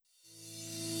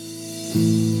Hi,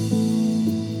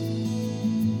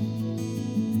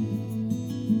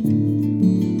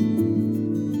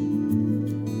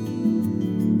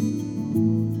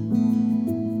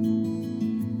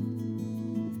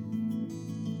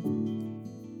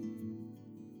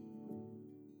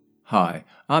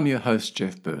 I'm your host,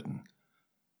 Jeff Burton.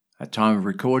 At time of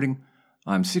recording,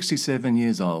 I'm 67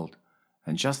 years old,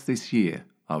 and just this year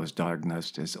I was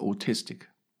diagnosed as autistic.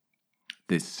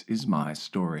 This is my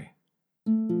story.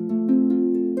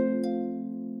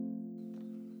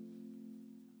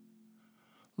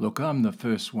 Look, I'm the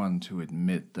first one to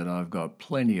admit that I've got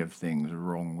plenty of things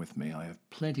wrong with me. I have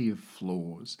plenty of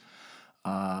flaws,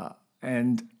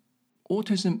 and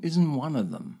autism isn't one of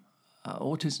them.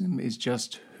 Autism is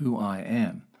just who I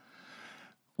am.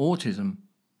 Autism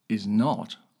is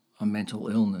not a mental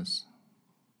illness.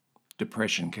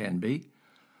 Depression can be,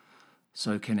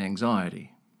 so can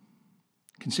anxiety.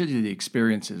 Consider the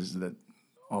experiences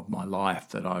of my life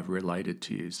that I've related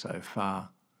to you so far.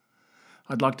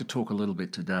 I'd like to talk a little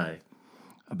bit today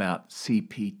about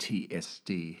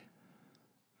CPTSD,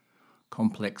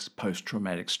 complex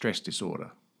post-traumatic stress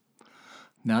disorder.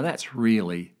 Now that's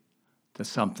really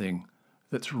something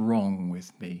that's wrong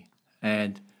with me,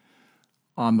 and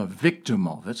I'm a victim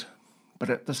of it, but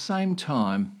at the same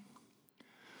time,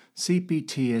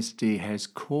 CPTSD has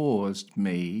caused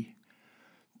me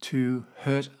to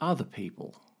hurt other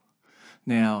people.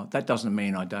 Now, that doesn't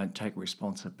mean I don't take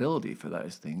responsibility for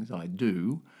those things. I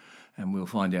do, and we'll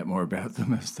find out more about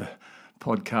them as the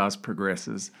podcast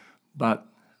progresses. But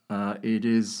it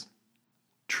is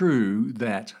true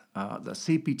that the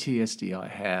CPTSD I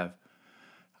have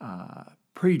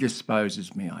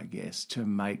predisposes me, I guess, to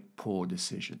make poor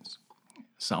decisions.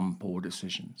 Some poor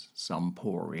decisions, some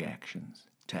poor reactions,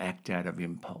 to act out of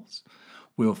impulse.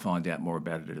 We'll find out more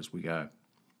about it as we go.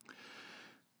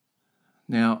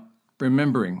 Now,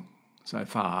 remembering so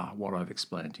far what I've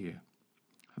explained to you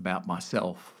about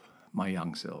myself, my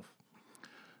young self,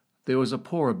 there was a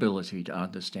poor ability to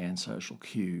understand social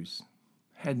cues.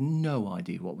 Had no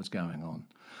idea what was going on.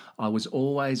 I was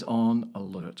always on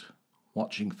alert,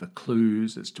 watching for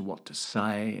clues as to what to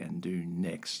say and do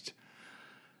next.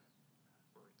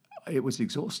 It was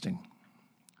exhausting,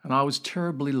 and I was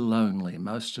terribly lonely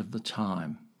most of the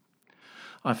time.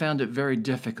 I found it very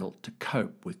difficult to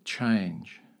cope with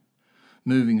change.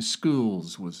 Moving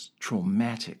schools was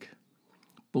traumatic.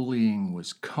 Bullying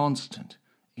was constant,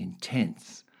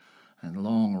 intense, and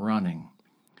long-running.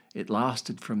 It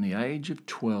lasted from the age of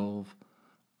 12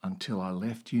 until I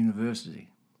left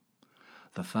university.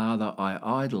 The father I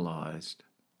idolized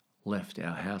left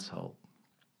our household.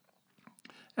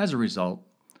 As a result,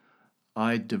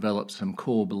 I developed some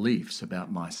core beliefs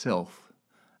about myself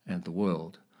and the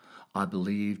world. I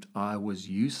believed I was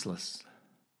useless.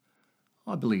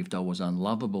 I believed I was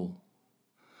unlovable.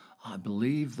 I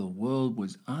believed the world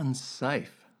was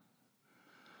unsafe.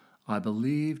 I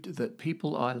believed that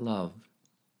people I loved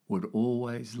would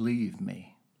always leave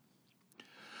me.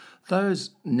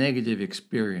 Those negative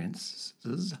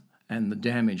experiences and the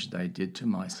damage they did to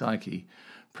my psyche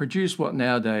produced what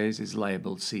nowadays is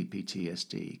labelled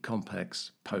CPTSD,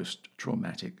 complex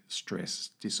post-traumatic stress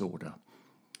disorder.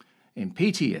 In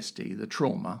PTSD, the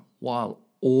trauma, while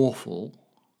awful,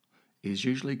 is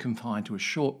usually confined to a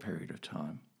short period of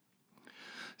time.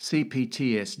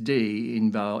 CPTSD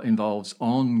involves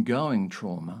ongoing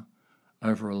trauma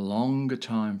over a longer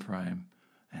time frame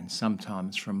and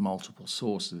sometimes from multiple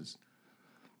sources.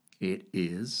 It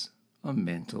is a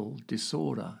mental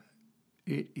disorder.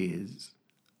 It is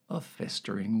a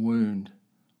festering wound.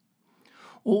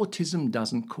 Autism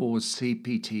doesn't cause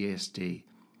CPTSD,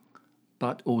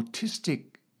 but autistic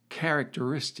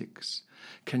characteristics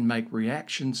can make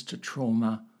reactions to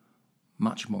trauma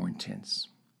much more intense.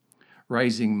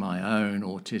 Raising my own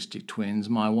autistic twins,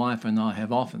 my wife and I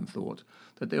have often thought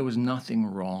that there was nothing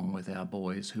wrong with our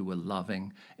boys who were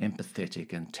loving,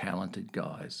 empathetic, and talented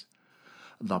guys.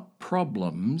 The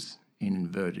problems, in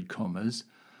inverted commas,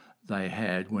 they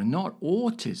had were not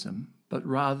autism, but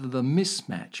rather the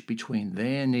mismatch between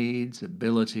their needs,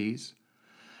 abilities,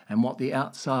 and what the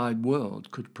outside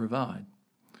world could provide.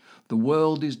 The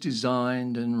world is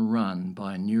designed and run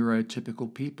by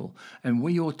neurotypical people, and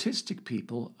we autistic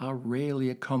people are rarely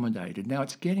accommodated. Now,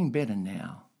 it's getting better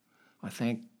now. I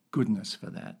thank goodness for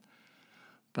that.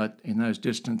 But in those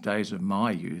distant days of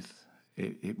my youth,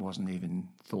 it wasn't even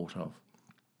thought of.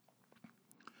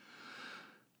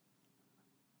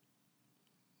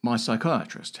 My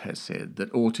psychiatrist has said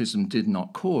that autism did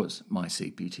not cause my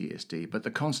CPTSD, but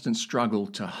the constant struggle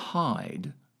to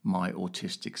hide my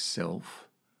autistic self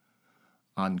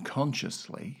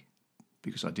unconsciously,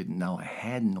 because I didn't know I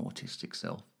had an autistic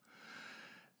self,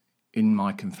 in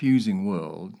my confusing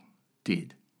world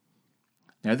did.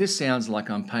 Now, this sounds like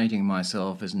I'm painting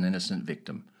myself as an innocent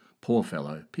victim. Poor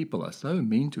fellow, people are so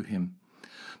mean to him.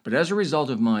 But as a result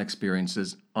of my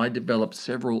experiences, I developed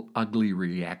several ugly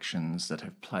reactions that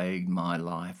have plagued my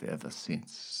life ever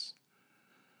since.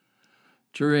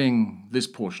 During this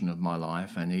portion of my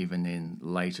life, and even in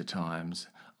later times,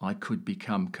 I could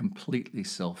become completely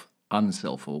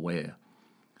unself-aware.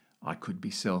 I could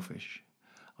be selfish.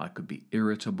 I could be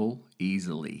irritable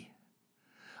easily.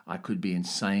 I could be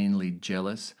insanely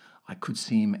jealous. I could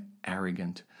seem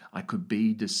arrogant. I could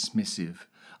be dismissive.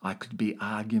 I could be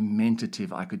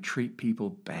argumentative. I could treat people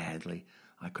badly.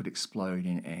 I could explode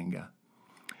in anger.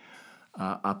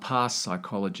 A past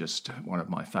psychologist, one of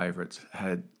my favourites,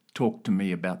 had talked to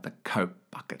me about the cope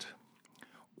bucket,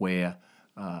 where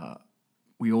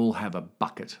we all have a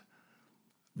bucket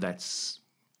that's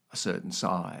a certain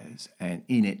size, and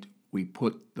in it we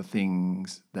put the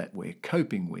things that we're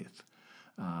coping with,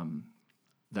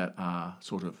 that are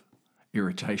sort of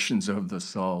irritations of the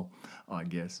soul, I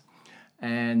guess.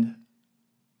 And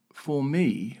for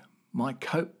me, my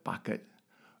cope bucket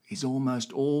is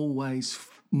almost always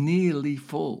nearly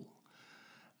full,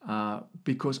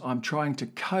 because I'm trying to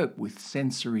cope with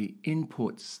sensory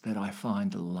inputs that I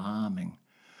find alarming.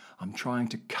 I'm trying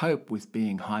to cope with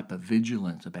being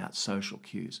hypervigilant about social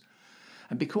cues.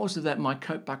 And because of that, my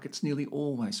cope bucket's nearly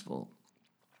always full.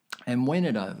 And when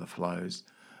it overflows,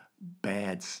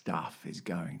 bad stuff is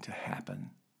going to happen.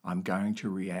 I'm going to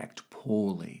react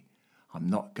poorly. I'm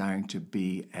not going to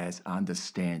be as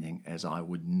understanding as I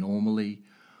would normally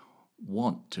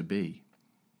want to be.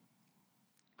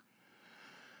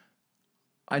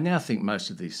 I now think most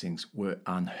of these things were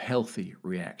unhealthy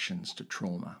reactions to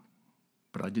trauma,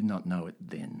 but I did not know it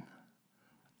then.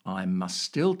 I must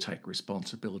still take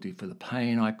responsibility for the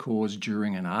pain I caused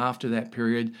during and after that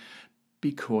period,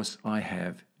 because I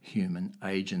have human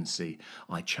agency.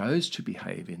 I chose to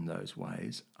behave in those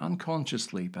ways,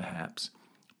 unconsciously perhaps,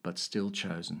 but still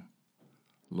chosen.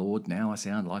 Lord, now I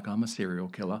sound like I'm a serial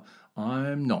killer.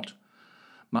 I'm not.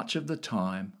 Much of the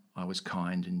time, I was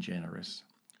kind and generous.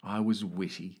 I was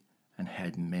witty and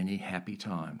had many happy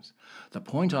times. The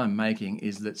point I'm making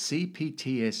is that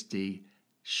CPTSD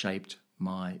shaped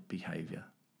my behaviour.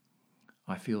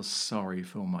 I feel sorry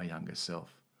for my younger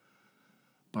self,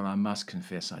 but I must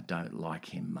confess I don't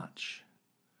like him much.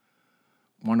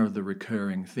 One of the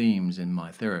recurring themes in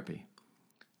my therapy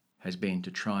has been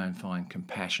to try and find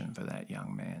compassion for that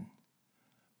young man,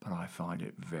 but I find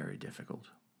it very difficult.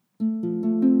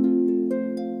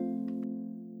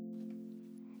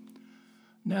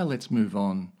 Now let's move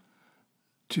on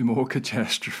to more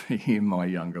catastrophe in my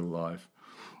younger life.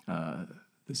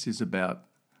 This is about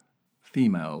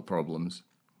female problems.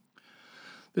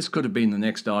 This could have been the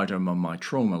next item on my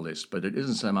trauma list, but it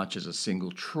isn't so much as a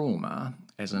single trauma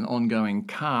as an ongoing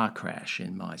car crash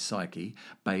in my psyche,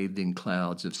 bathed in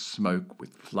clouds of smoke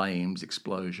with flames,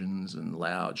 explosions, and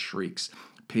loud shrieks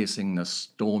piercing the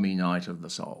stormy night of the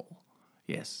soul.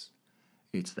 Yes,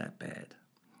 it's that bad.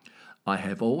 I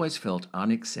have always felt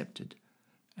unaccepted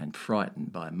and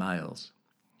frightened by males.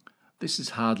 This is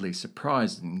hardly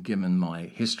surprising given my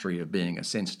history of being a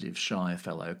sensitive, shy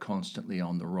fellow constantly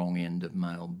on the wrong end of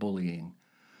male bullying.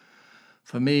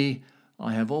 For me,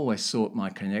 I have always sought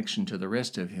my connection to the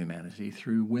rest of humanity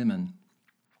through women.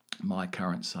 My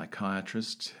current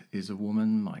psychiatrist is a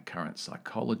woman, my current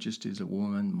psychologist is a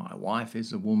woman, my wife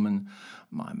is a woman,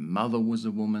 my mother was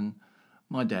a woman,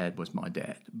 my dad was my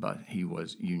dad, but he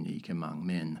was unique among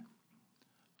men.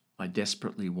 I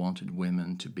desperately wanted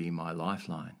women to be my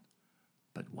lifeline.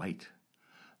 But wait,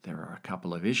 there are a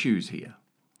couple of issues here.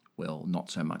 Well,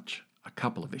 not so much a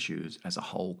couple of issues as a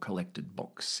whole collected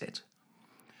box set.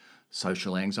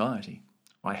 Social anxiety.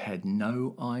 I had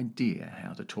no idea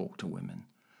how to talk to women.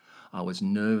 I was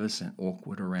nervous and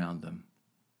awkward around them.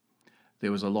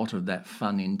 There was a lot of that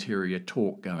fun interior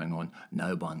talk going on.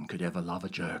 No one could ever love a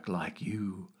jerk like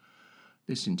you.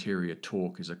 This interior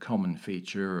talk is a common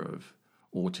feature of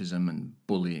autism and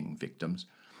bullying victims.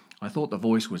 I thought the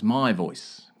voice was my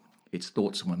voice. Its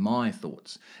thoughts were my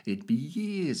thoughts. It'd be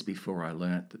years before I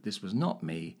learnt that this was not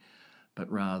me,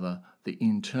 but rather the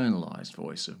internalized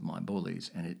voice of my bullies,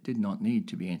 and it did not need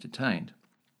to be entertained.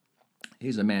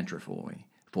 Here's a mantra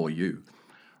for you.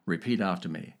 Repeat after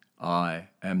me. I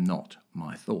am not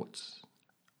my thoughts.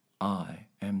 I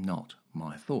am not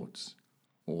my thoughts.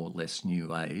 Or less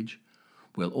new age,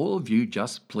 will all of you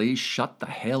just please shut the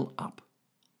hell up?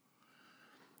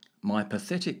 My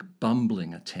pathetic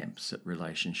bumbling attempts at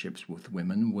relationships with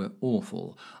women were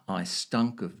awful. I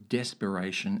stunk of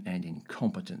desperation and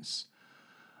incompetence.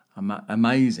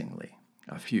 Amazingly,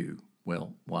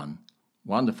 one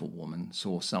wonderful woman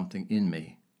saw something in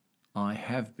me. I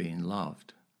have been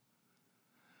loved.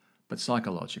 But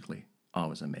psychologically, I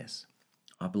was a mess.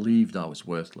 I believed I was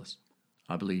worthless.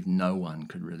 I believed no one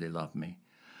could really love me.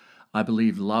 I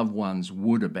believed loved ones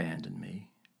would abandon me.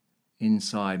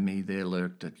 Inside me there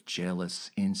lurked a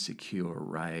jealous, insecure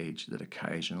rage that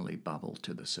occasionally bubbled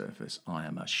to the surface. I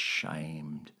am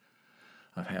ashamed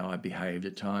of how I behaved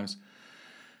at times,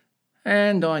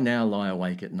 and I now lie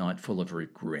awake at night full of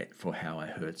regret for how I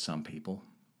hurt some people.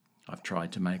 I've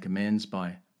tried to make amends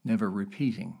by never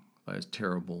repeating those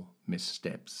terrible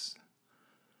missteps.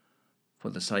 For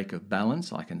the sake of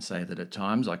balance, I can say that at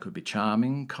times I could be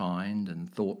charming, kind,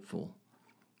 and thoughtful,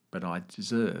 but I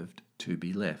deserved to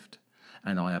be left,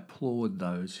 and I applaud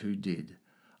those who did.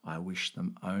 I wish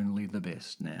them only the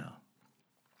best now.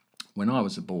 When I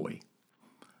was a boy,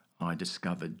 I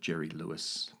discovered Jerry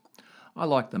Lewis. I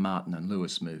liked the Martin and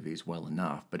Lewis movies well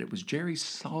enough, but it was Jerry's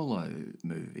solo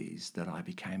movies that I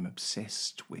became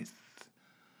obsessed with.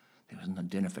 There was an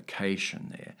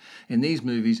identification there. In these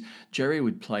movies, Jerry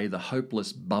would play the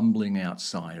hopeless, bumbling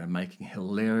outsider, making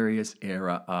hilarious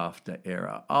error after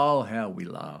error. Oh, how we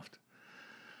laughed.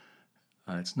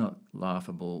 It's not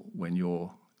laughable when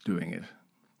you're doing it.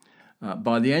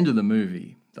 By the end of the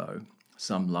movie, though,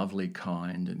 some lovely,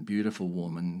 kind, and beautiful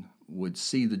woman would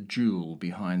see the jewel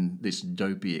behind this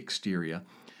dopey exterior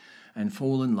and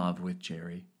fall in love with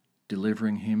Jerry,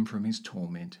 delivering him from his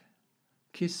torment.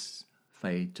 Kiss,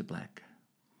 fade to black.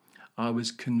 I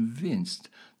was convinced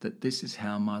that this is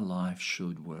how my life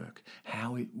should work,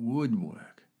 how it would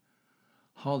work.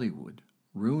 Hollywood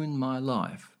ruined my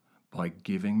life by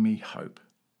giving me hope.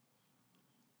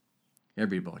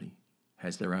 Everybody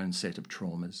has their own set of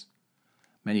traumas.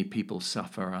 Many people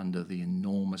suffer under the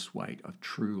enormous weight of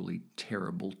truly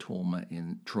terrible trauma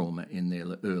in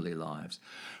their early lives.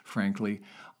 Frankly,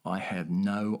 I have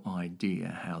no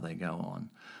idea how they go on.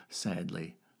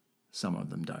 Sadly, some of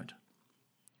them don't.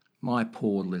 My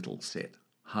poor little set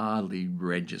hardly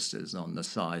registers on the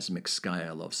seismic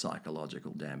scale of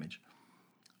psychological damage.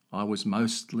 I was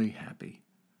mostly happy,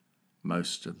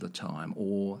 most of the time,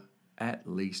 or at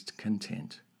least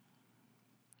content.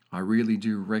 I really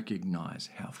do recognize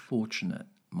how fortunate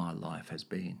my life has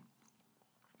been.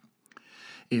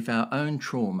 If our own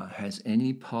trauma has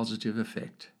any positive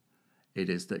effect, it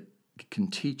is that it can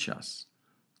teach us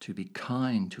to be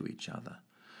kind to each other,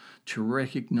 to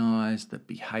recognize that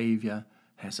behavior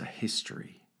has a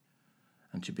history,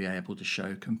 and to be able to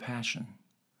show compassion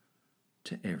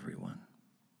to everyone.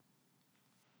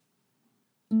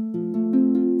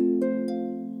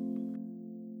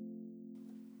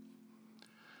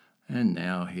 And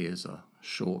now here's a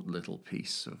short little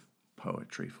piece of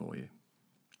poetry for you.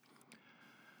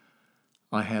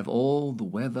 I have all the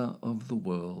weather of the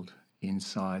world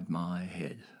inside my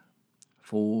head,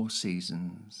 4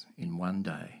 seasons in one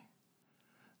day,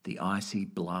 the icy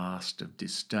blast of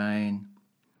disdain,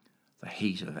 the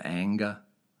heat of anger,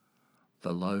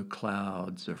 the low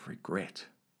clouds of regret,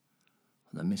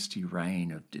 the misty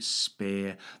rain of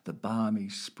despair, the balmy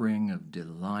spring of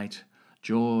delight,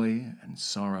 joy and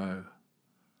sorrow,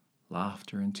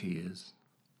 laughter and tears,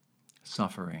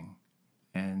 suffering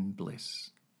and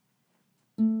bliss.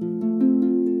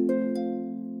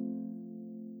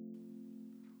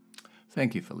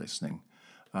 Thank you for listening.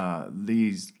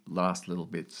 These last little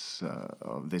bits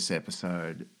of this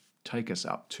episode take us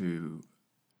up to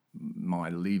my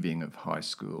leaving of high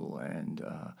school and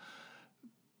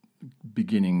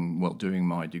doing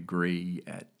my degree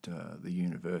at the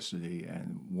university,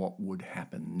 and what would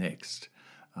happen next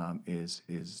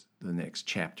is the next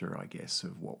chapter, I guess,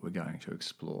 of what we're going to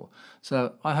explore.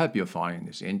 So I hope you're finding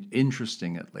this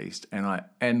interesting, at least,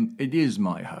 and it is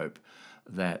my hope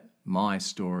that my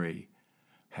story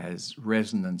has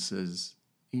resonances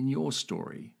in your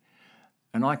story.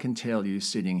 And I can tell you,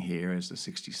 sitting here as a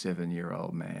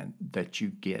 67-year-old man, that you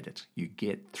get it. You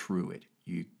get through it.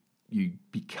 You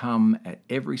become, at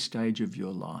every stage of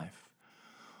your life,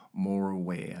 more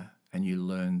aware, and you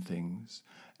learn things.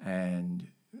 And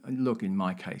look, in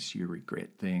my case, you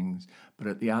regret things. But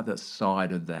at the other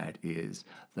side of that is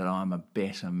that I'm a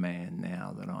better man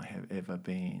now than I have ever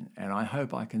been. And I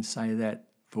hope I can say that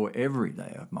for every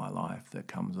day of my life that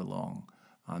comes along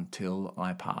until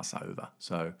I pass over.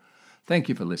 So thank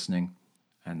you for listening,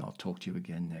 and I'll talk to you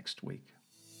again next week.